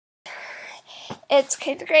it's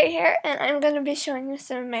Kate the Gray here, and I'm going to be showing you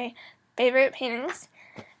some of my favorite paintings.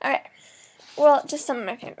 Okay, well, just some of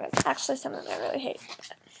my favorites. Actually, some of them I really hate.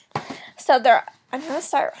 So I'm going to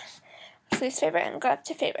start with least favorite and go up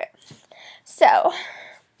to favorite. So,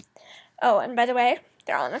 oh, and by the way,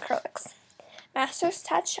 they're all in acrylics. Master's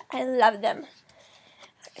Touch, I love them.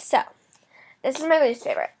 So, this is my least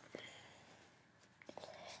favorite.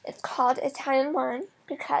 It's called Italian Wine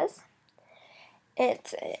because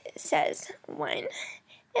it says wine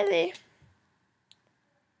Italy.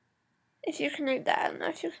 If you can read that, I don't know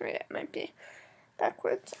if you can read it. It might be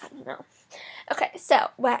backwards. I don't know. Okay, so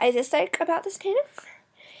what I dislike about this painting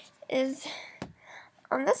is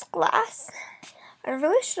on this glass, I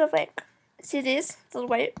really should have, see these little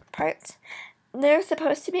white parts? They're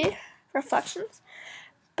supposed to be reflections,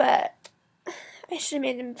 but I should have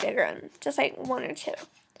made them bigger and just one or two.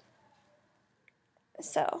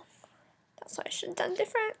 So that's what I should have done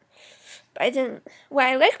different. But I didn't. What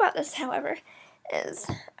I like about this, however, is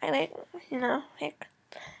I like,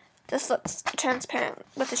 this looks transparent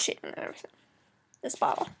with the shape and everything. This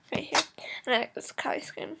bottle right here. And I like this color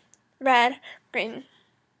scheme. Red, green. And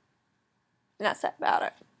that's about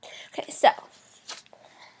it. Okay, so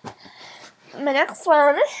my next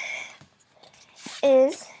one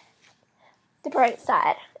is The Bright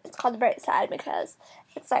Side. It's called The Bright Side because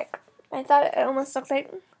it's I thought it almost looked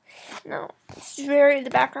like, it's very, the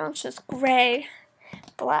background's just gray,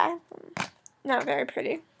 black, not very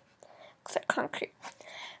pretty. Looks like concrete.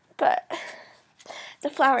 But the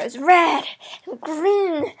flower is red and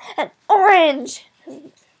green and orange.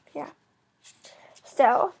 Yeah.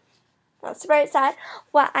 So that's The Bright Side.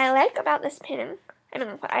 What I like about this painting,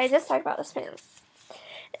 what I dislike about this painting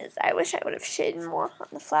is I wish I would have shaded more on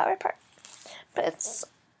the flower part. But it's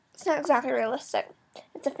not exactly realistic.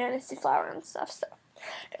 It's a fantasy flower and stuff, so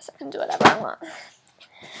I guess I can do whatever I want.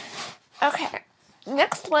 Okay,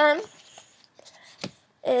 next one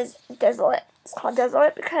is Desolate. It's called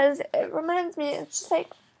Desolate because it reminds me, it's just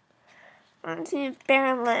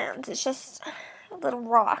barren lands. It's just a little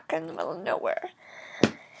rock in the middle of nowhere.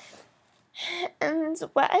 And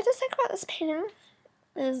what I dislike about this painting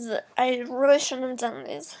is I really shouldn't have done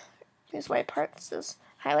these white parts as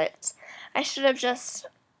highlights. I should have just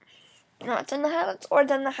not done the highlights or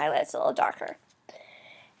done the highlights a little darker.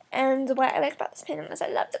 And what I like about this painting is I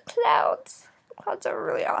love the clouds. The clouds are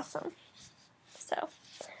really awesome. So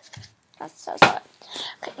that's it.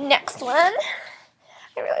 Okay, next one.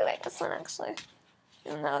 I really like this one actually.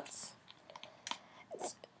 Even though it's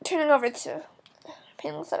turning over to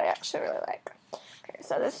paintings that I actually really like. Okay,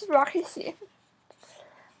 so this is Rocky Sea.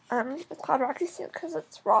 It's called Rocky Sea because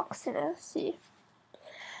it's rocks in a sea.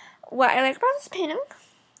 What I like about this painting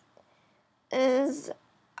is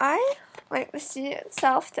I like the sea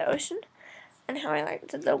itself, the ocean, and how I like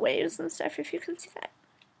the waves and stuff, if you can see that.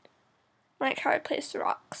 I like how I place the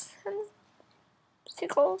rocks and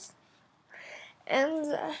seagulls. And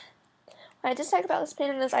what I dislike about this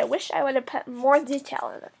painting is I wish I would have put more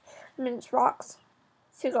detail in it. It's rocks,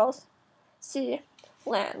 seagulls, sea,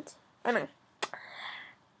 land.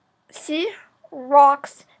 Sea,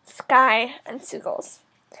 rocks, sky, and seagulls.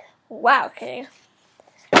 Wow, okay.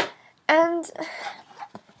 And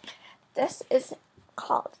this is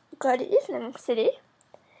called Good Evening City.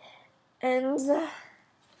 And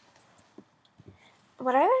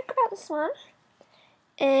what I like about this one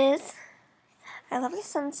is I love the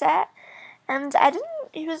sunset. And I didn't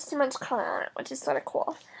use too much color on it, which is sort of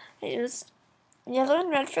cool. I used yellow and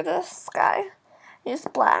red for the sky. I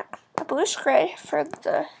used black, a bluish gray for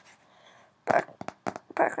the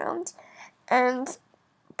background, and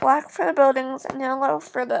black for the buildings and yellow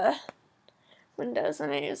for the windows,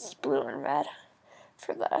 and I used blue and red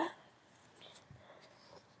for the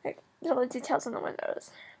little details on the windows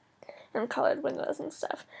and colored windows and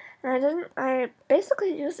stuff. And I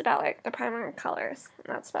basically used about the primary colors,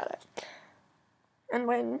 and that's about it. And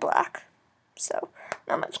white and black, so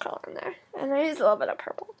not much color in there. And I used a little bit of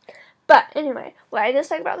purple. But anyway, what I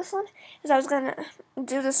dislike about this one is I was gonna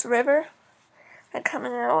do this river,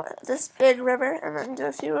 coming out, this big river, and then do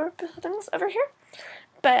a few buildings over here.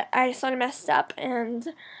 But I sort of messed up,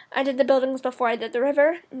 and I did the buildings before I did the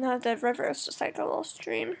river. Now the river is just like a little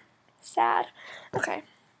stream. Sad. Okay.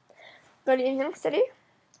 Good Evening City.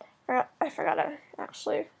 I forgot to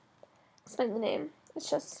actually explain the name. It's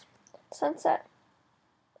just sunset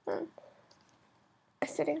and a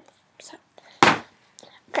city. So,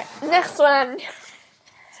 okay, next one.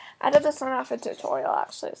 I did this one off a tutorial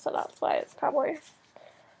actually, so that's why it's probably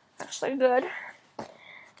actually good.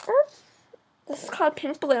 This is called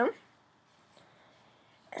Pink Bloom.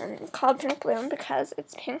 And it's called Pink Bloom because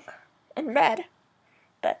it's pink and red,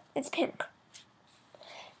 but it's pink.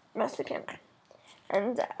 mostly pink.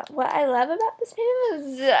 And what I love about this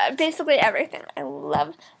painting is basically everything. I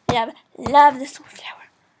love this flower.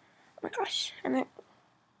 Oh my gosh, I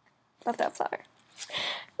love that flower.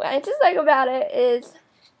 What I just like about it is,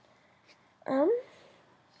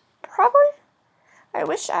 probably, I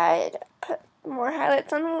wish I'd put more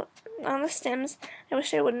highlights on the stems. I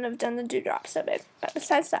wish I wouldn't have done the dewdrop so big. But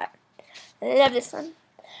besides that, I love this one.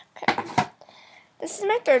 Okay, this is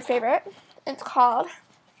my third favorite. It's called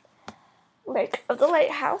Lake of the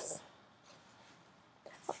Lighthouse.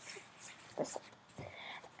 This one.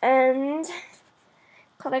 And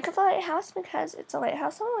called Lake of the Lighthouse because it's a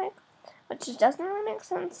lighthouse on a lake, which doesn't really make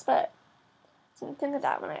sense, but I didn't think of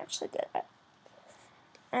that when I actually did it.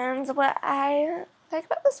 And what I like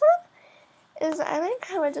about this one is I like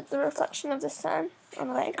how I did the reflection of the sun on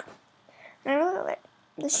the lake. And I really like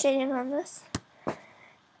the shading on this.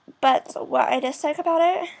 But what I dislike about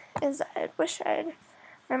it is I wish I'd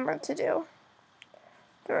remembered to do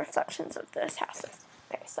the reflections of those houses.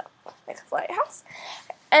 Okay, so Lake of the Lighthouse.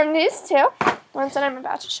 And these two, ones that I'm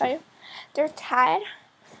about to show you, they're tied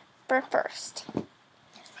for first.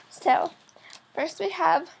 So, first we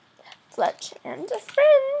have Fletch and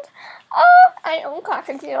Friend. Oh, I own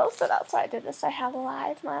cockatiels, so that's why I did this. I have a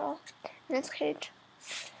live model in its cage.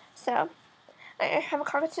 So, I have a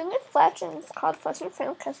cockatiel named Fletch, and it's called Fletch and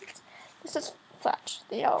Friend because this is Fletch,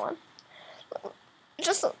 the yellow one.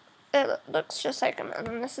 It looks just like him, and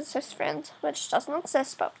then this is his friend, which doesn't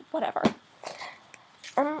exist, but whatever.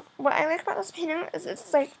 What I like about this painting is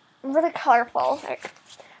it's like really colorful, like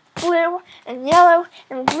blue and yellow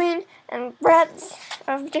and green and reds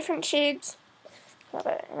of different shades. Love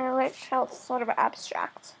it, and I like how it's sort of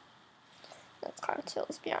abstract. This cockatiel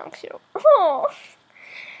is beyond cute. Oh.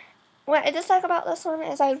 What I dislike about this one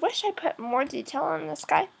is I wish I put more detail on this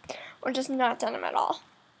guy, or just not done him at all.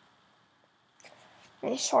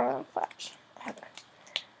 And he's shorter than Fletch.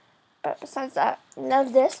 But besides that,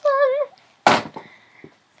 love this one.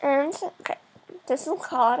 And, okay, this is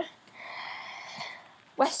called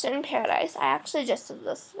Western Paradise. I actually just did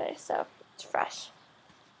this today, so it's fresh.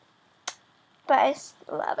 But I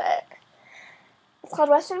love it. It's called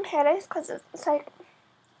Western Paradise because it's like,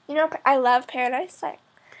 you know, I love paradise, like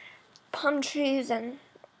palm trees and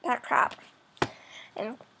that crap.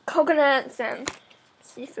 And coconuts and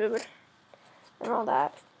seafood and all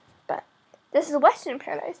that. But this is Western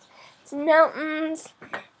Paradise. It's mountains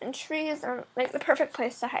and trees and like the perfect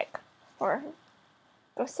place to hike or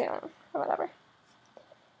go sailing or whatever.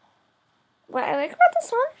 What I like about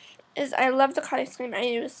this one is I love the color scheme I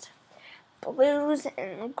used. Blues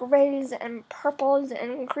and grays and purples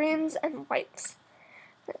and greens and whites.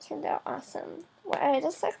 It turned out awesome. What I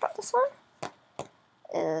dislike about this one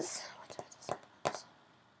is, what did I dislike about this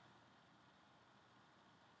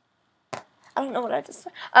one? I don't know what I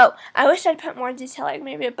dislike. Oh, I wish I'd put more detail, like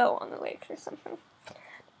maybe a boat on the lake or something.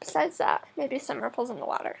 Besides that, maybe some ripples in the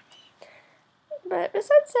water. But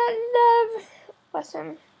besides that, I love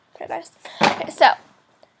Western Paradise. Okay, so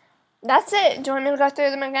that's it. Do you want me to go through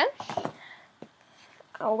them again?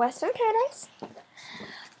 Western Paradise,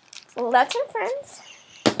 Fletch and Friends,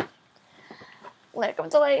 Lake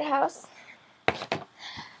of the Lighthouse,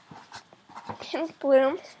 Pink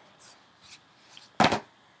Bloom,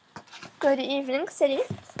 Good Evening City,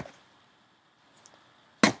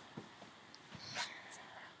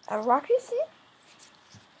 A Rocky Sea,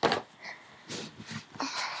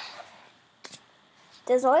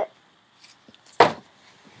 Desolate,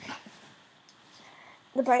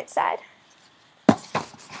 The Bright Side,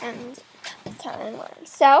 and Time One.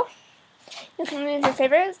 So, you can leave your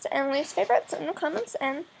favorites and least favorites in the comments,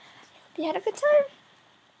 and I hope you had a good time.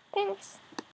 Thanks.